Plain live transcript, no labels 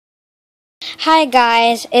Hi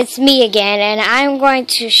guys, it's me again, and I'm going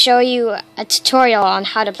to show you a tutorial on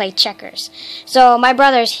how to play checkers. So my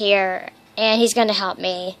brother's here, and he's going to help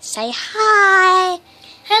me. Say hi!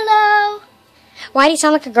 Hello! Why do you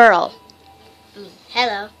sound like a girl?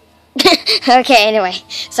 Hello. Okay, anyway,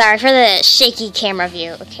 sorry for the shaky camera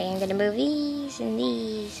view. Okay, I'm going to move these, and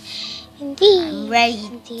these, and these. I'm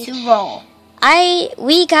ready to roll.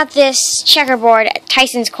 We got this checkerboard at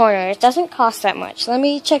Tyson's Corner. It doesn't cost that much. Let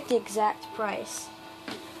me check the exact price,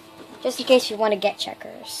 just in case you want to get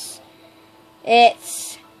checkers.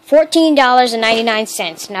 It's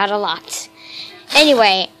 $14.99, not a lot.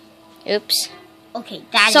 Anyway, oops. Okay,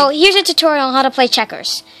 so here's a tutorial on how to play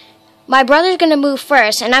checkers. My brother's going to move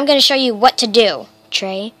first, and I'm going to show you what to do.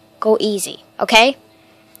 Trey, go easy, okay?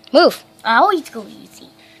 Move. I always go easy.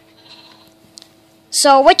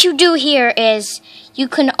 So what you do here is you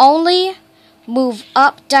can only move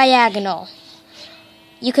up diagonal.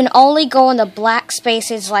 You can only go in the black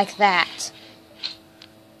spaces like that.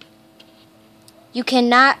 You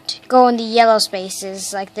cannot go in the yellow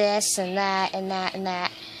spaces like this and that and that and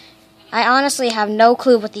that. I honestly have no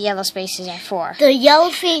clue what the yellow spaces are for. The yellow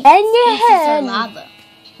spaces are lava.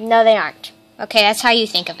 No, they aren't. Okay, that's how you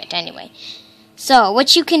think of it anyway. So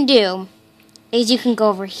what you can do is you can go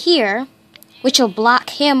over here, which will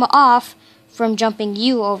block him off from jumping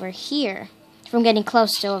you over here, from getting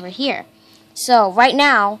close to over here. So right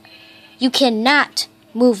now, you cannot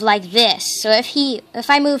move like this. So if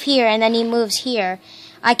I move here and then he moves here,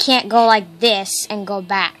 I can't go like this and go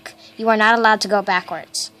back. You are not allowed to go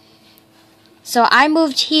backwards. So I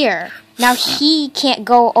moved here. Now he can't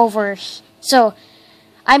go over. So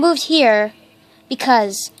I moved here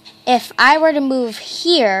because if I were to move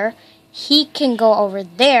here, he can go over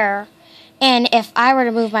there. And if I were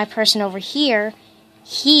to move my person over here,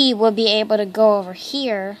 he would be able to go over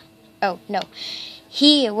here. Oh, no.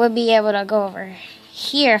 He would be able to go over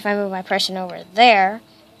here if I move my person over there.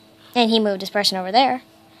 And he moved his person over there.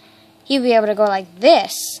 He would be able to go like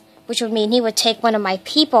this, which would mean he would take one of my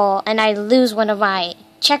people and I'd lose one of my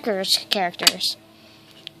checkers characters.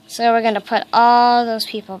 So we're going to put all those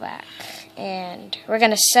people back. And we're going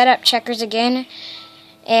to set up checkers again.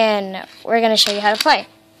 And we're going to show you how to play.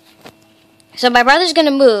 So my brother's going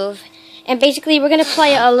to move, and basically we're going to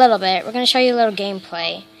play a little bit. We're going to show you a little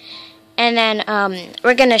gameplay, and then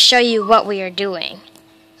we're going to show you what we are doing.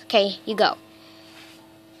 Okay, you go.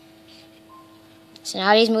 So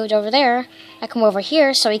now he's moved over there. I come over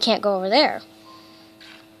here so he can't go over there.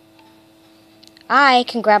 I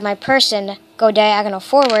can grab my person, go diagonal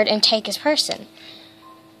forward, and take his person.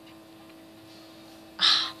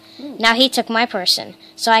 Now he took my person,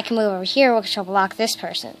 so I can move over here, which will block this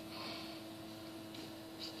person.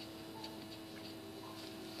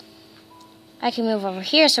 I can move over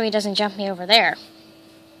here so he doesn't jump me over there.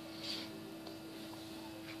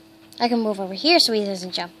 I can move over here so he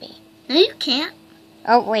doesn't jump me. No, you can't.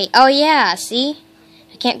 Oh, wait. Oh, yeah. See?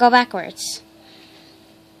 I can't go backwards.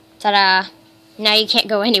 Ta-da. Now you can't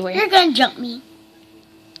go anywhere. You're going to jump me.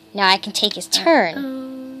 Now I can take his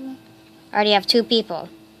turn. I already have 2 people.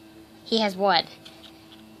 He has 1.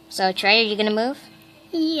 So, Trey, are you going to move?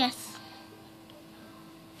 Yes.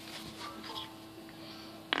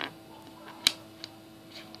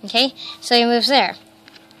 Okay, so he moves there.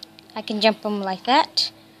 I can jump him like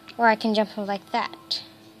that, or I can jump him like that.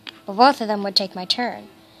 But both of them would take my turn.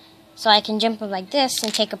 So I can jump him like this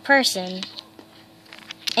and take a person,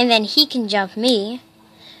 and then he can jump me,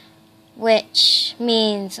 which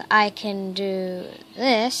means I can do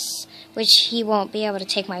this, which he won't be able to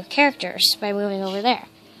take my characters by moving over there.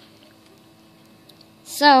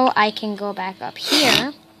 So I can go back up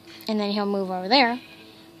here, and then he'll move over there.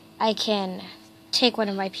 I can take one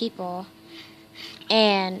of my people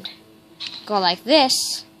and go like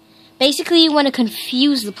this. Basically, you want to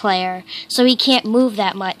confuse the player so he can't move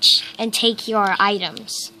that much and take your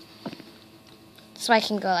items. So I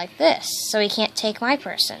can go like this so he can't take my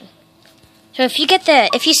person. So if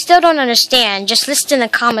you still don't understand, just list in the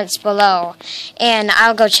comments below and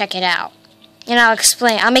I'll go check it out. And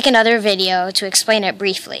I'll make another video to explain it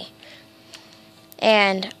briefly.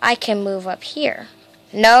 And I can move up here.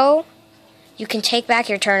 No, you can take back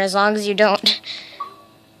your turn as long as you don't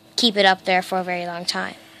keep it up there for a very long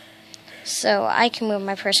time. So I can move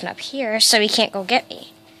my person up here so he can't go get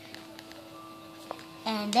me.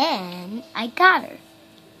 And then I got her.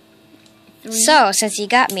 3. So since he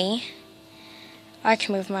got me, I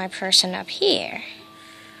can move my person up here.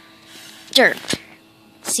 Dirt.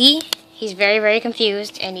 See? He's very, very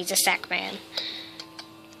confused and he's a sack man.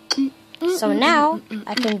 So now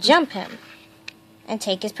I can jump him and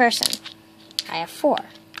take his person. I have 4.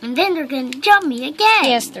 And then they're going to jump me again.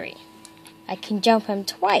 He has 3. I can jump him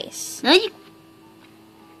twice. No, you.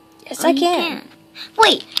 Yes, I can.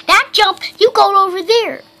 Wait, that jump, you go over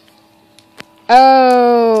there.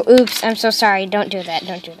 Oh, oops. I'm so sorry. Don't do that.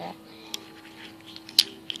 Don't do that.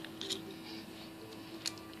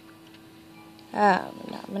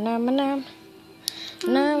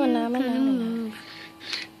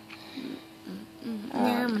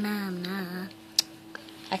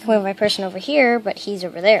 I can move my person over here, but he's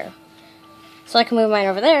over there. So I can move mine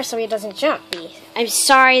over there so he doesn't jump me. I'm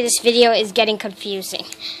sorry, this video is getting confusing.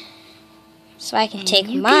 So I can take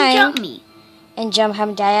mine and jump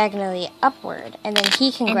him diagonally upward. And then he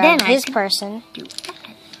can grab his person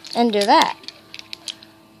and do that.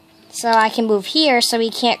 So I can move here so he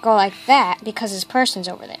can't go like that because his person's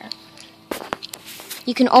over there.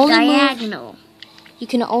 You can only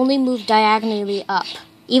move diagonally up.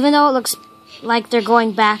 Even though it looks like they're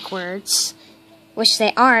going backwards, which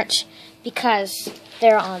they aren't because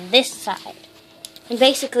they're on this side. And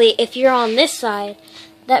basically, if you're on this side,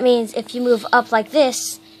 that means if you move up like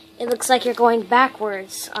this, it looks like you're going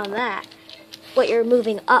backwards on that. But you're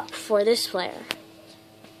moving up for this player.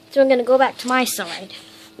 So I'm going to go back to my side.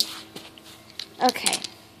 Okay.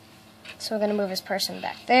 So we're going to move his person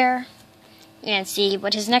back there. And see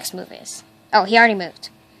what his next move is. Oh, he already moved.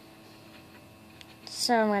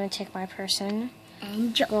 So I'm going to take my person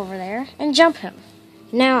and go over there and jump him.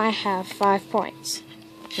 Now I have 5 points.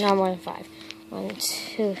 No, more than 5. 1,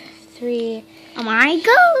 2, 3. Alright,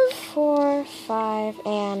 go. 4, 5,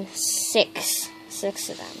 and 6. 6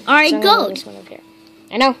 of them. Alright, go. This one over here.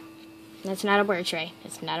 I know. That's not a word, Trey.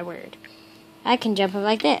 It's not a word. I can jump him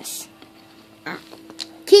like this.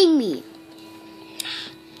 King me.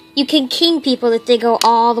 You can king people if they go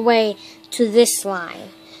all the way to this line.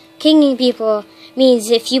 Kinging people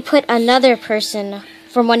means if you put another person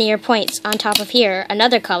from one of your points on top of here,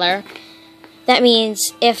 another color, that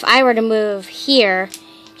means if I were to move here,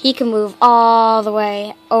 he can move all the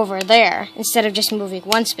way over there instead of just moving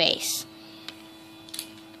one space.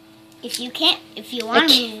 If you want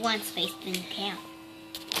to move one space, then you can't.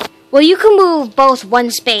 Well, you can move both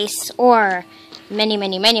one space or many,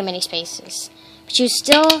 many, many, many spaces. But you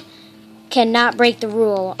still cannot break the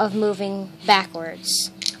rule of moving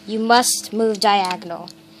backwards. You must move diagonal.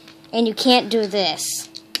 And you can't do this.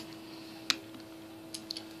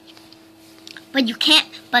 But you can't,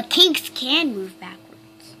 but kings can move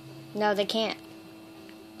backwards. No, they can't.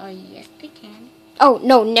 Oh, yes, they can. Oh,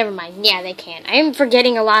 no, never mind. Yeah, they can. I am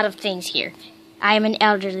forgetting a lot of things here. I am an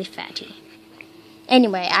elderly fatty.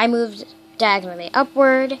 Anyway, I moved diagonally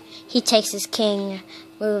upward. He takes his king,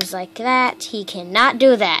 moves like that. He cannot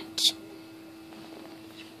do that.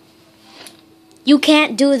 You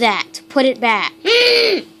can't do that. Put it back.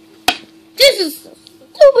 This is so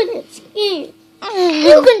stupid. You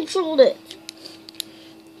controlled it.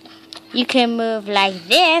 You can move like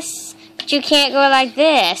this, but you can't go like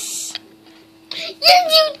this. Yes,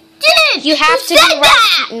 you did. You have to be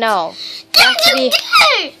right. No. You did.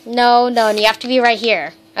 No, you have to be right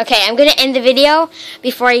here. Okay, I'm going to end the video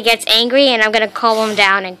before he gets angry, and I'm going to calm him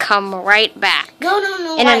down and come right back.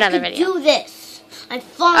 No. In another video. Do this. I'm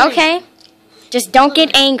fine. Okay. Just don't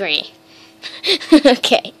get angry.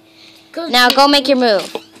 Okay. Now go make your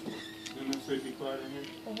move. Didn't it say be quiet in here?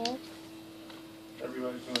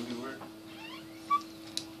 Everybody's going to do work.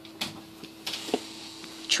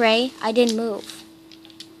 Trey, I didn't move.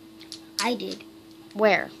 I did.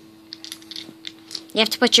 Where? You have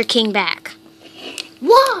to put your king back.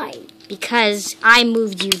 Why? Because I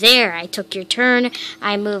moved you there. I took your turn.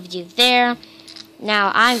 I moved you there.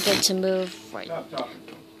 Now I'm good to move. Stop talking.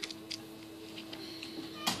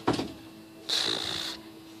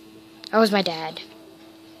 That was my dad.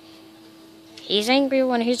 He's angry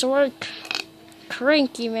when he's awake.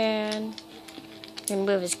 Cranky man. Gonna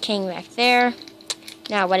move his king back there.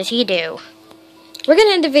 Now what does he do? We're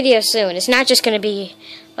gonna end the video soon. It's not just gonna be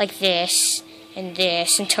like this and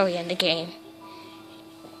this until we end the game.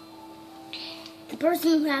 The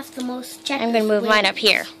person who has the most checkers I'm gonna move mine up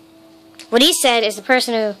here. What he said is the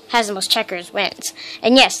person who has the most checkers wins.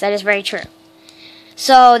 And yes, that is very true.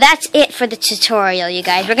 So that's it for the tutorial, you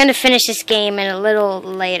guys. We're going to finish this game in a little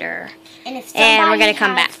later. And we're going to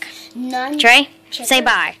come back. Trey, say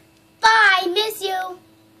bye. Bye, miss you.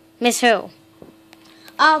 Miss who?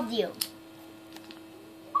 All of you.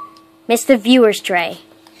 Miss the viewers, Trey.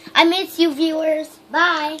 I miss you, viewers.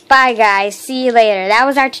 Bye. Bye, guys. See you later. That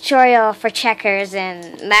was our tutorial for checkers,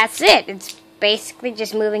 and that's it. It's basically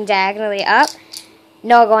just moving diagonally up,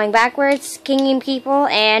 no going backwards, kinging people,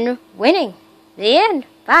 and winning. The end.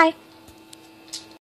 Bye.